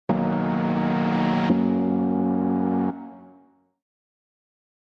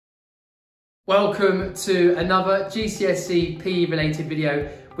Welcome to another GCSE PE related video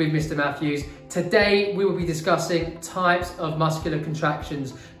with Mr. Matthews. Today we will be discussing types of muscular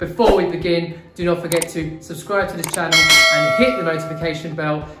contractions. Before we begin, do not forget to subscribe to this channel and hit the notification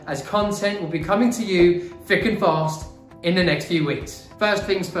bell, as content will be coming to you thick and fast in the next few weeks. First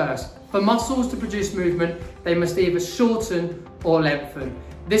things first, for muscles to produce movement, they must either shorten or lengthen.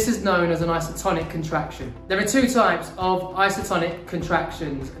 This is known as an isotonic contraction. There are two types of isotonic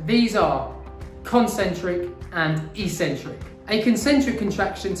contractions. These are concentric and eccentric. A concentric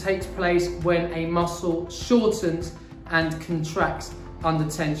contraction takes place when a muscle shortens and contracts under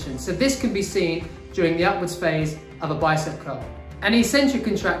tension. So this can be seen during the upwards phase of a bicep curl. An eccentric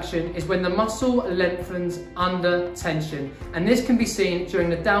contraction is when the muscle lengthens under tension, and this can be seen during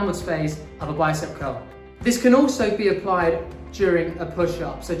the downwards phase of a bicep curl. This can also be applied during a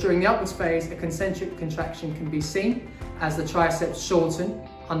push-up. So during the upwards phase, a concentric contraction can be seen as the triceps shorten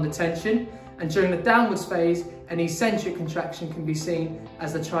under tension, and during the downwards phase, an eccentric contraction can be seen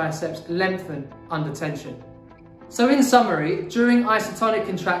as the triceps lengthen under tension. So in summary, during isotonic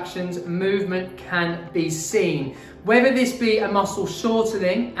contractions, movement can be seen, whether this be a muscle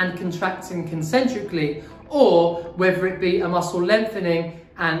shortening and contracting concentrically, or whether it be a muscle lengthening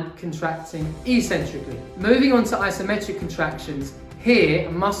and contracting eccentrically. Moving on to isometric contractions, here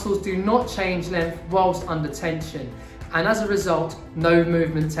muscles do not change length whilst under tension, and as a result, no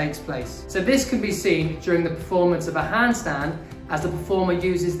movement takes place. So this can be seen during the performance of a handstand, as the performer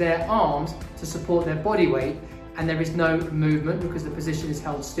uses their arms to support their body weight, and there is no movement because the position is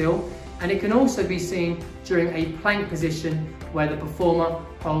held still. And it can also be seen during a plank position where the performer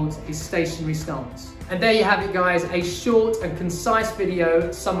holds a stationary stance. And there you have it, guys, a short and concise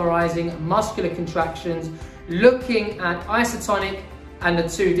video summarizing muscular contractions, looking at isotonic and the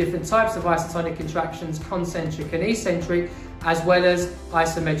two different types of isotonic contractions, concentric and eccentric, as well as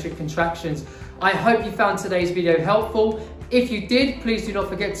isometric contractions. I hope you found today's video helpful. If you did, please do not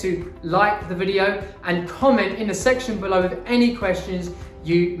forget to like the video and comment in the section below with any questions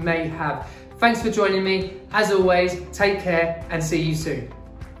you may have. Thanks for joining me. As always, take care and see you soon.